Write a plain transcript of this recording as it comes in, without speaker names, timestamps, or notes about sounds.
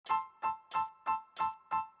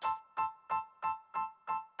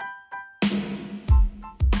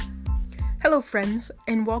Hello, friends,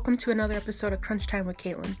 and welcome to another episode of Crunch Time with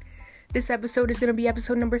Caitlin. This episode is going to be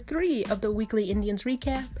episode number 3 of the weekly Indians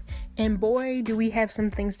recap, and boy, do we have some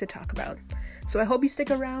things to talk about. So I hope you stick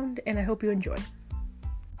around, and I hope you enjoy.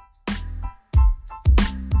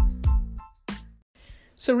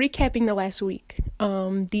 So recapping the last week,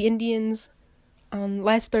 the Indians on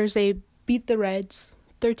last Thursday beat the Reds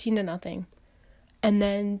 13-0, and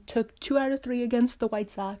then took 2 out of 3 against the White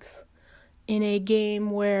Sox in a game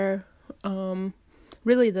where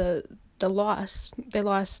really they lost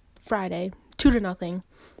Friday 2-0.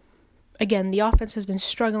 Again, the offense has been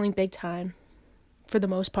struggling big time for the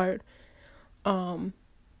most part. And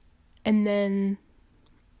then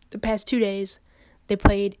the past 2 days they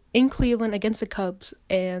played in Cleveland against the Cubs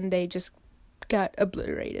and they just got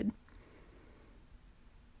obliterated.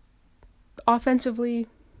 Offensively,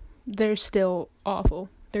 they're still awful.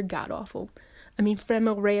 They're god-awful. I mean,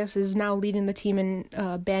 Franmil Reyes is now leading the team in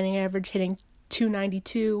batting average, hitting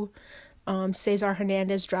 .292. Cesar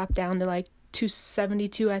Hernandez dropped down to like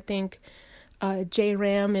 .272, I think. J.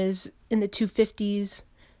 Ram is in the 250s.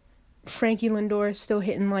 Frankie Lindor is still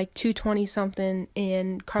hitting like .220-something,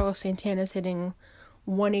 and Carlos Santana's hitting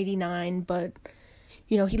 .189. But,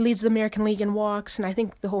 you know, he leads the American League in walks, and I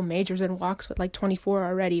think the whole major's in walks with like 24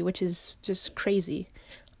 already, which is just crazy.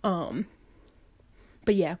 But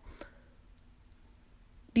yeah.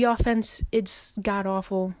 The offense, it's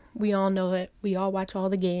god-awful. We all know it. We all watch all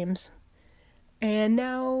the games. And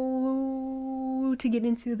now to get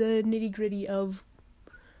into the nitty-gritty of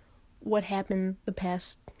what happened the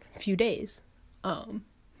past few days.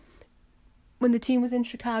 When the team was in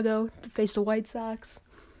Chicago to face the White Sox,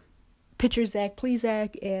 pitcher Zach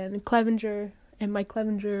Plesac and Mike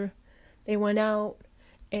Clevinger, they went out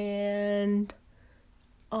and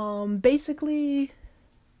basically...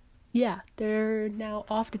 yeah, they're now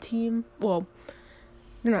off the team. Well,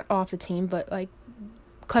 they're not off the team, but, like,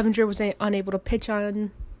 Clevinger was unable to pitch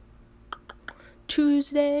on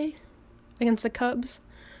Tuesday against the Cubs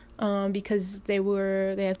because they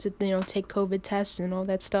had to, take COVID tests and all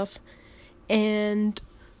that stuff. And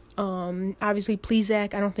obviously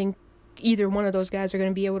Plesac, I don't think either one of those guys are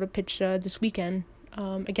going to be able to pitch this weekend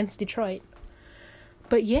against Detroit.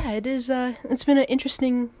 But, yeah, it's been an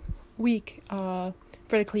interesting week for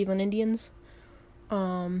the Cleveland Indians.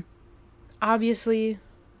 Obviously,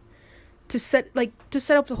 to set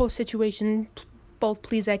up the whole situation, both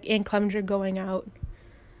Plesac and Clevinger going out.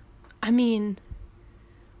 I mean,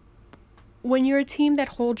 when you're a team that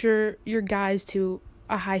holds your guys to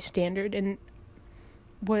a high standard, and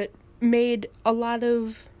what made a lot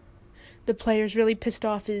of the players really pissed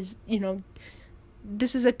off is,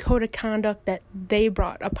 this is a code of conduct that they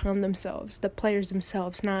brought upon themselves, the players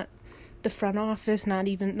themselves, not the front office, not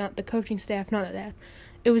the coaching staff, none of that.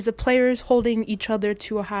 It was the players holding each other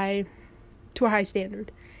to a high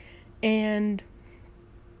standard. And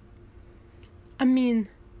I mean,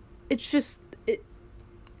 it's just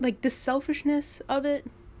the selfishness of it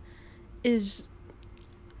is,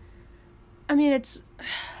 I mean, it's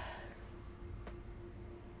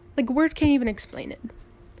like words can't even explain it.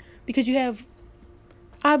 Because you have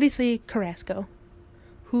obviously Carrasco,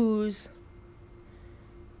 who's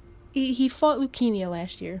He fought leukemia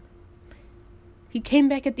last year. He came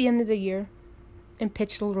back at the end of the year and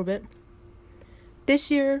pitched a little bit. This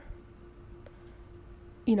year,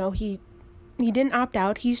 he didn't opt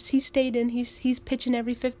out. He stayed in. He's pitching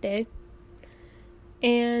every 5th day.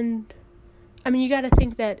 And I mean, you got to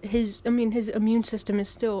think that his immune system is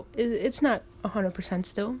still, it's not 100%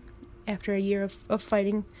 still after a year of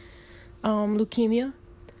fighting leukemia.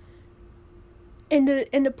 And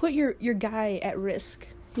to put your guy at risk,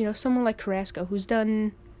 someone like Carrasco, who's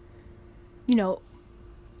done,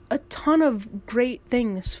 a ton of great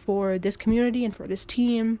things for this community and for this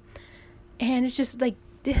team. And it's just like,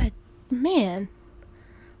 man,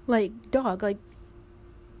 dog,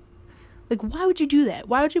 why would you do that?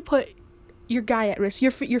 Why would you put your guy at risk,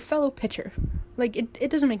 your fellow pitcher? It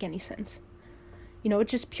doesn't make any sense.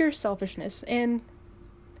 It's just pure selfishness. And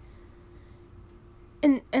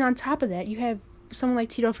on top of that, you have someone like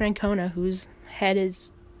Tito Francona, who's had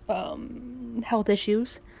his health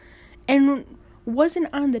issues and wasn't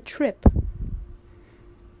on the trip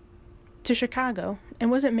to Chicago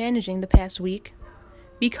and wasn't managing the past week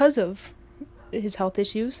because of his health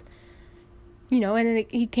issues, and then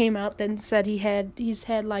he came out and said he's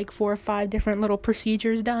had like 4 or 5 different little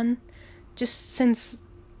procedures done just since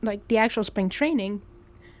the actual spring training.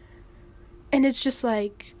 And it's just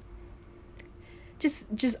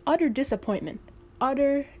just utter disappointment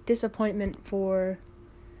for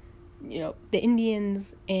the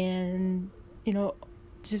Indians, and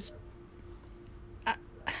just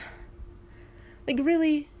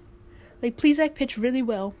really, Plesac pitched really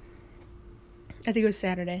well. I think it was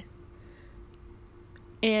Saturday.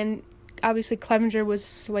 And obviously Clevenger was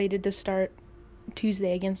slated to start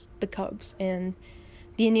Tuesday against the Cubs. And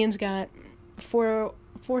the Indians got four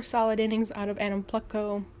solid innings out of Adam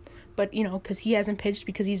Plutko. But, because he hasn't pitched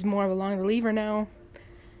because he's more of a long reliever now,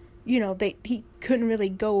 he couldn't really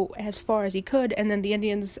go as far as he could. And then the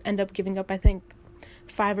Indians end up giving up, I think,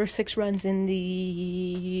 5 or 6 runs in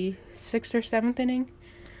the 6th or 7th inning.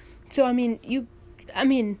 So,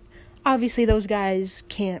 obviously those guys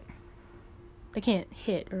can't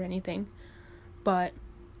hit or anything. But,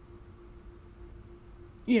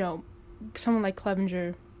 someone like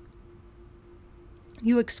Clevenger,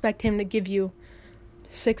 you expect him to give you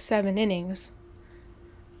 6-7 innings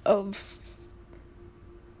of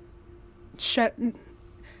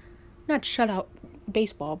not shutout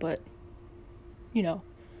baseball, but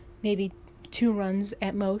maybe 2 runs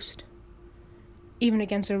at most, even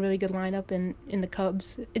against a really good lineup in the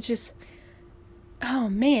Cubs. It's just, oh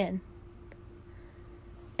man.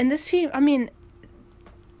 And this team,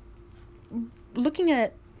 looking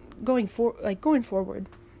at going forward,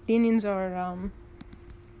 the Indians are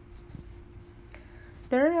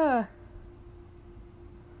they're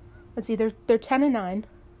 10-9,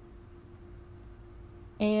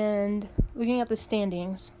 and looking at the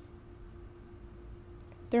standings,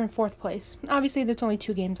 they're in 4th place. Obviously, there's only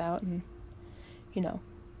 2 games out, and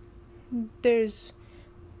there's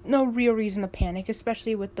no real reason to panic,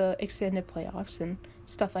 especially with the extended playoffs and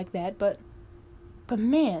stuff like that. But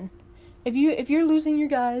man, if you're losing your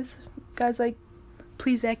guys like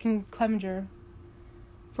Plesac and Clevenger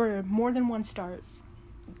for more than one start,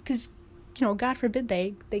 because God forbid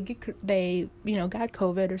they got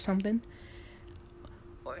COVID or something,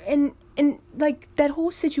 and like that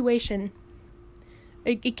whole situation,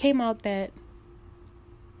 it came out that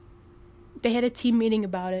they had a team meeting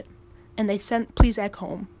about it, and they sent Plesac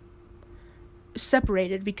home,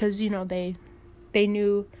 separated, because they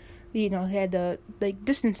knew they had to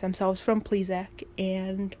distance themselves from Plesac,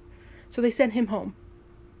 and so they sent him home.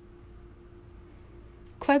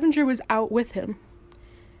 Clevenger was out with him,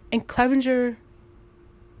 and Clevenger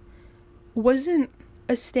wasn't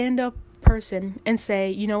a stand-up person and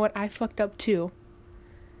say, you know what, I fucked up too.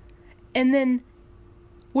 And then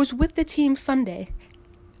was with the team Sunday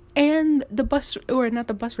and the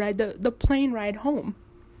plane ride home.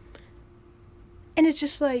 And it's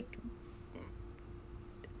just like,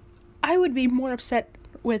 I would be more upset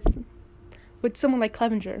with someone like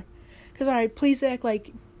Clevenger. Because, alright,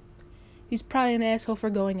 Plesac, he's probably an asshole for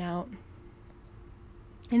going out.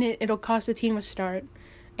 And it'll cost the team a start.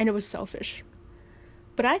 And it was selfish.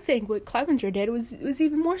 But I think what Clevenger did was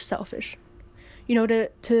even more selfish.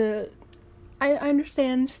 I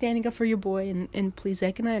understand standing up for your boy and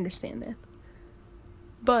Plesac, and I understand that.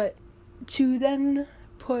 But to then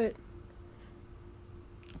put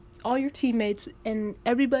all your teammates and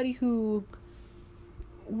everybody who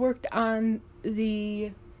worked on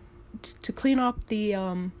to clean up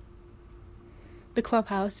the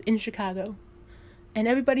clubhouse in Chicago, and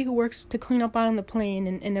everybody who works to clean up on the plane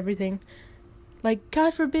and everything,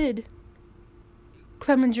 God forbid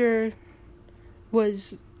Clevenger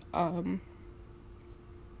was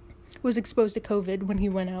exposed to COVID when he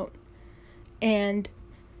went out, and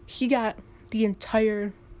he got the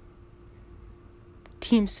entire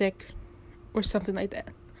team sick or something like that.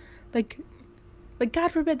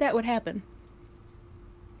 God forbid that would happen.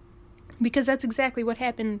 Because that's exactly what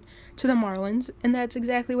happened to the Marlins, and that's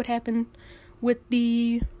exactly what happened with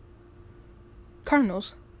the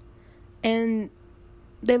Cardinals. And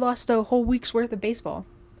they lost a whole week's worth of baseball,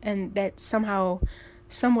 and that somehow,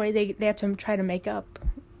 some way they have to try to make up.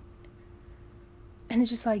 And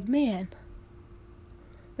it's just man,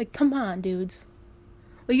 come on, dudes.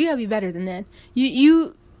 You gotta be better than that.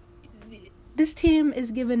 This team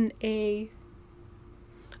is given a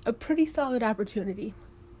pretty solid opportunity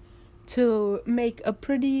to make a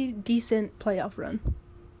pretty decent playoff run.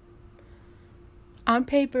 On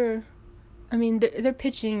paper, their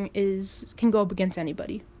pitching can go up against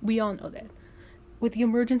anybody. We all know that. With the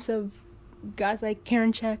emergence of guys like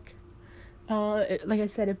Karinchak, like I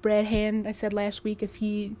said, if Brad Hand, I said last week, if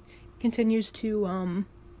he continues to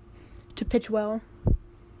pitch well,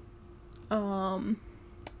 and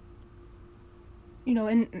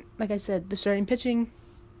like I said, the starting pitching,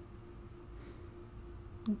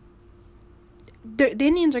 the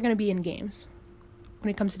Indians are going to be in games when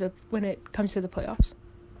it comes to the playoffs.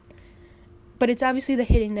 But it's obviously the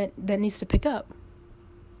hitting that needs to pick up.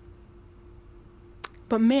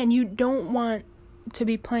 But man, you don't want to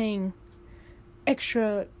be playing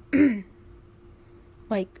extra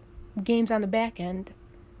games on the back end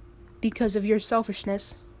because of your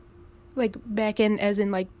selfishness. Like, back end as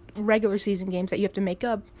in, like, regular season games that you have to make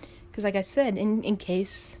up. Because, like I said, in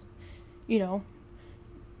case,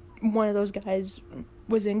 one of those guys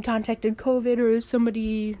was contacted COVID or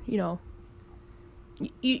somebody,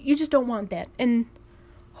 you just don't want that. And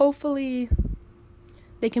hopefully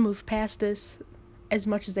they can move past this as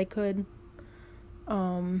much as they could.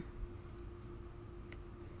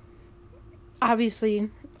 Obviously,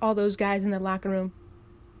 all those guys in the locker room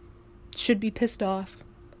should be pissed off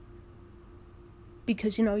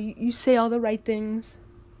because, you say all the right things,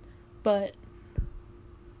 but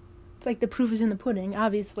it's like the proof is in the pudding,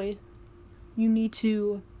 obviously. You need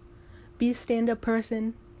to be a stand-up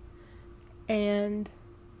person and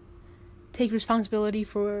take responsibility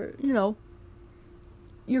for,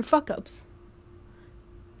 your fuck-ups.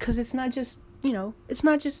 Because it's not just, it's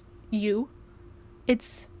not just you.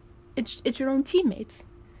 It's your own teammates.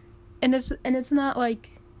 And it's not like,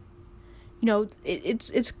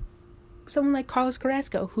 it's someone like Carlos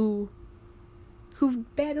Carrasco who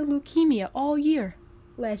battled leukemia all year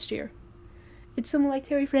last year. It's someone like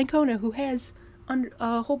Terry Francona who has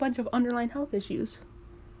a whole bunch of underlying health issues.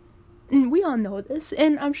 And we all know this,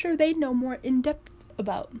 and I'm sure they know more in depth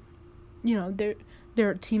about,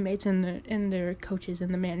 their teammates and their coaches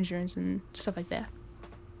and the managers and stuff like that.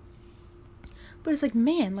 But it's like,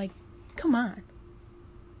 man, like, come on.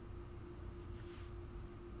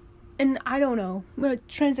 And I don't know,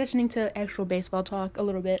 transitioning to actual baseball talk a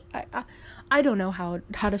little bit, I don't know how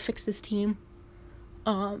to fix this team.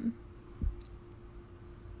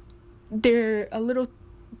 They're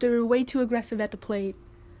way too aggressive at the plate.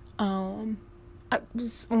 One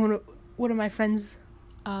of my friends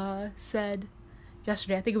said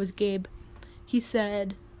yesterday, I think it was Gabe, he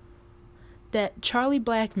said that Charlie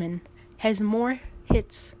Blackmon has more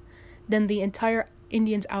hits than the entire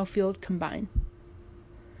Indians outfield combined.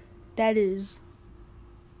 That's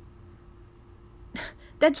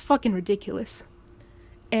fucking ridiculous.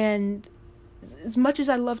 And as much as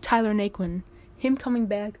I love Tyler Naquin, him coming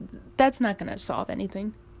back, that's not gonna solve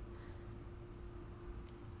anything.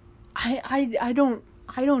 I don't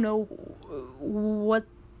know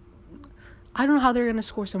how they're gonna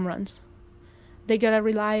score some runs. They gotta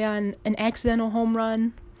rely on an accidental home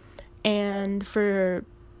run and for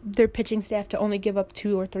their pitching staff to only give up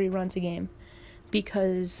 2 or 3 runs a game,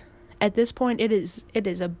 because at this point it is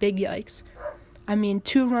a big yikes. I mean,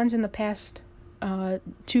 2 runs in the past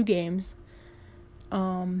 2 games.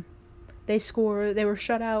 They were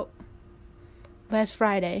shut out last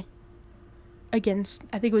Friday against,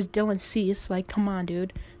 I think it was Dylan Cease. Like, come on,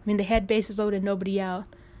 dude. I mean, they had bases loaded, nobody out,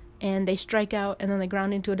 and they strike out and then they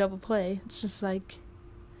ground into a double play. It's just like,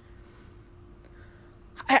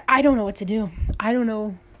 I don't know what to do. I don't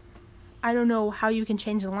know how you can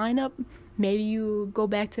change the lineup. Maybe you go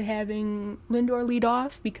back to having Lindor lead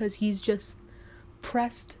off because he's just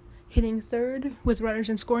pressed hitting third with runners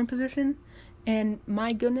in scoring position. And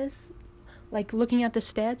my goodness, like, looking at the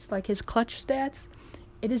stats, like his clutch stats,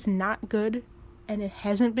 it is not good, and it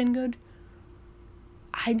hasn't been good.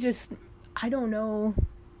 I don't know.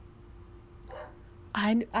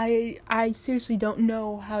 I seriously don't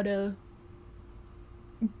know how to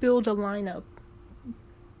build a lineup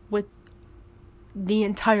with the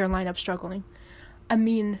entire lineup struggling. I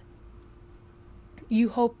mean, you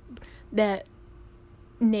hope that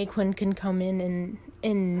Naquin can come in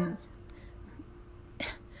and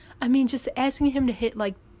I mean, just asking him to hit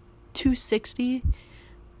like 260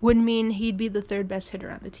 would mean he'd be the 3rd best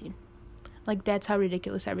hitter on the team. Like, that's how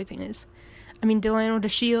ridiculous everything is. I mean, Delano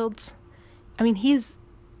DeShields, I mean, he's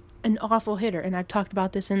an awful hitter, and I've talked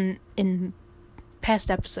about this in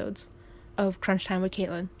past episodes of Crunch Time with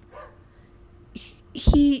Caitlin.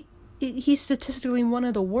 He's statistically one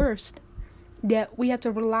of the worst, that we have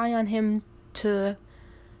to rely on him to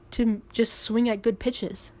just swing at good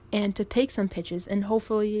pitches and to take some pitches and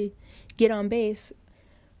hopefully get on base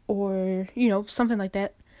or, something like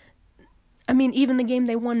that. I mean, even the game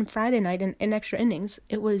they won Friday night in extra innings,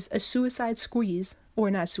 it was a suicide squeeze,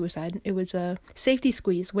 or not suicide, it was a safety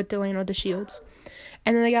squeeze with Delano DeShields.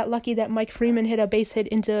 And then they got lucky that Mike Freeman hit a base hit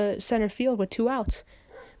into center field with 2 outs,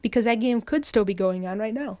 because that game could still be going on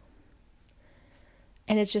right now.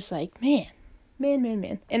 And it's just like, man.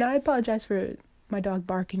 And I apologize for my dog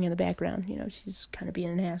barking in the background. She's kind of being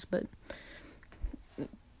an ass, but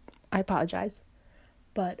I apologize.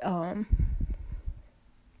 But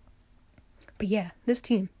yeah, this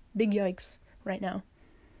team, big yikes right now.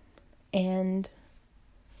 And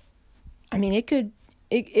I mean, it could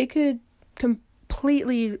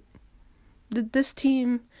completely, this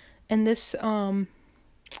team and this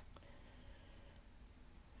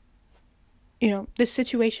this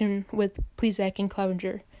situation with Plesac and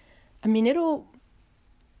Clevenger, I mean,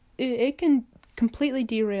 it can completely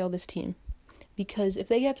derail this team, because if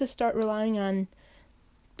they have to start relying on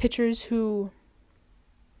pitchers who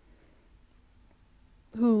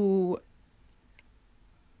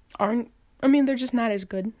aren't, I mean, they're just not as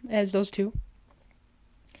good as those two,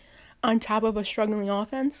 on top of a struggling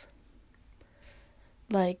offense,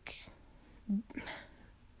 like,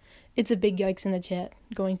 it's a big yikes in the chat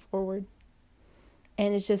going forward.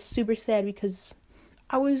 And it's just super sad, because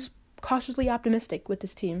I was cautiously optimistic with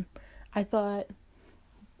this team. I thought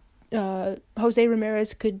Jose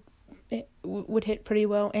Ramirez would hit pretty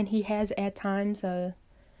well, and he has at times. I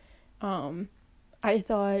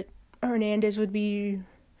thought Hernandez would be...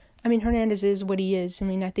 I mean, Hernandez is what he is. I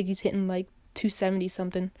mean, I think he's hitting like 270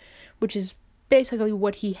 something, which is basically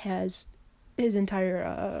what he has his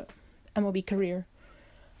entire MLB career.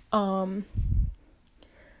 But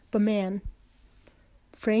man,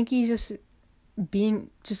 Frankie just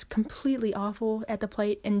being just completely awful at the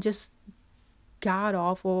plate, and just god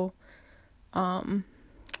awful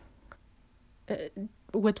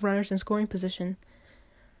with runners in scoring position.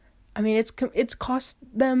 I mean, it's cost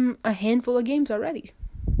them a handful of games already.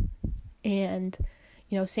 And,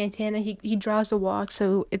 Santana, he draws the walk,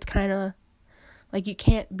 so it's kind of like you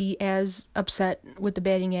can't be as upset with the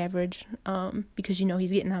batting average, because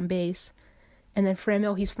he's getting on base. And then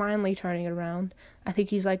Franmil, he's finally turning it around. I think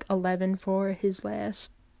he's like 11 for his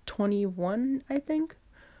last 21, I think.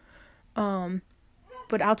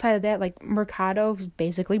 But outside of that, like, Mercado is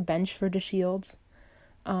basically benched for DeShields.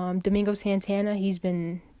 Domingo Santana, he's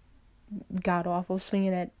been god-awful,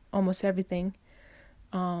 swinging at almost everything.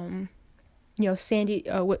 Sandy,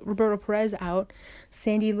 with Roberto Perez out,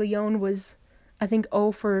 Sandy Leon was, I think,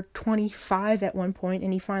 0 for 25 at one point,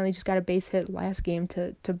 and he finally just got a base hit last game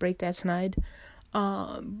to break that snide.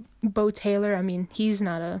 Bo Taylor, I mean, he's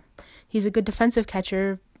a good defensive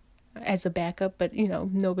catcher as a backup, but,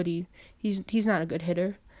 he's not a good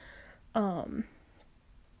hitter. I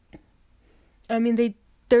mean,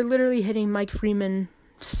 they're literally hitting Mike Freeman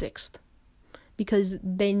 6th, because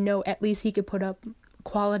they know at least he could put up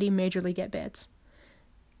quality major league at-bats.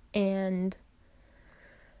 And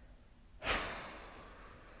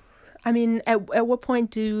I mean, at what point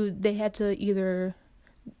do they have to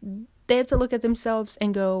look at themselves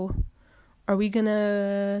and go, are we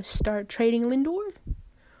gonna start trading Lindor,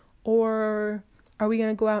 or are we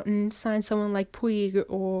gonna go out and sign someone like Puig,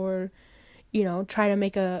 or try to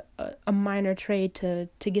make a minor trade to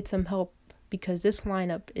get some help, because this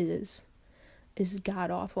lineup is god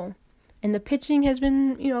awful. And the pitching has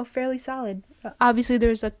been, fairly solid. Obviously,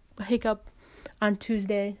 there's a hiccup on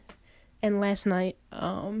Tuesday and last night.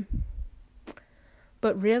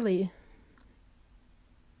 But really,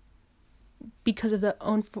 because of the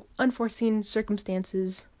unforeseen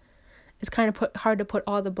circumstances, it's kind of hard to put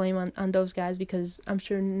all the blame on those guys, because I'm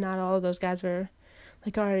sure not all of those guys were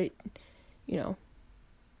like, all right,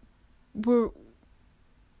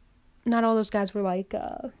 not all those guys were like,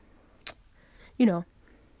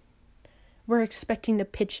 we're expecting to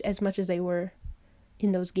pitch as much as they were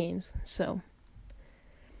in those games. So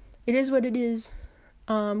it is what it is.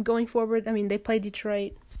 Going forward, I mean, they play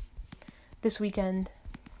Detroit this weekend.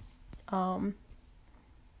 Kind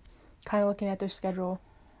of looking at their schedule,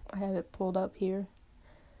 I have it pulled up here.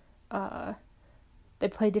 They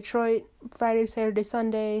play Detroit Friday, Saturday,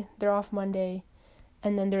 Sunday. They're off Monday,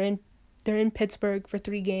 and then they're in Pittsburgh for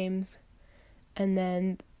 3 games, and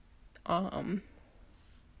then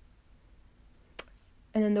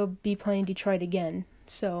they'll be playing Detroit again.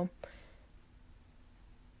 So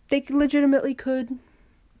they legitimately could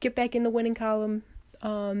get back in the winning column.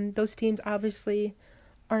 Those teams obviously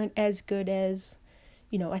aren't as good as,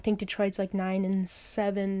 I think Detroit's like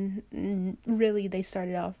 9-7. Really, they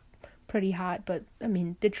started off pretty hot, but I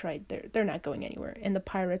mean, Detroit, they're not going anywhere, and the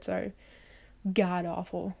Pirates are god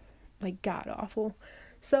awful, like god awful.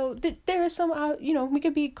 So there is some, we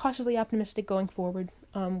could be cautiously optimistic going forward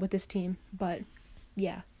with this team, but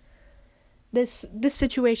yeah, this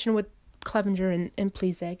situation with Clevenger and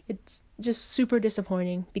Plesac, it's just super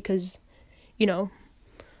disappointing, because, we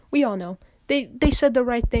all know they said the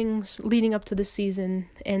right things leading up to the season,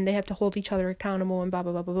 and they have to hold each other accountable and blah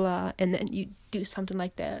blah blah blah blah, and then you do something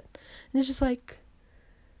like that, and it's just like,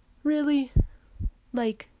 really,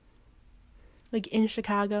 like in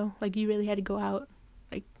Chicago, like, you really had to go out,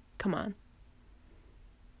 like, come on,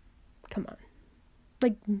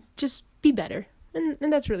 like, just be better. And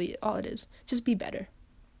that's really all it is. Just be better.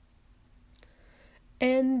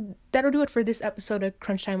 And that'll do it for this episode of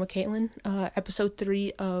Crunch Time with Caitlin. Episode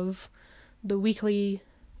 3 of the weekly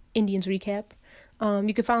Indians recap.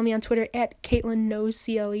 You can follow me on Twitter at Caitlin Knows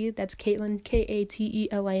CLE. That's Caitlin,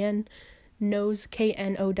 Katelan, Knows,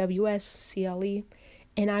 Knows CLE.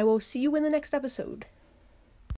 And I will see you in the next episode.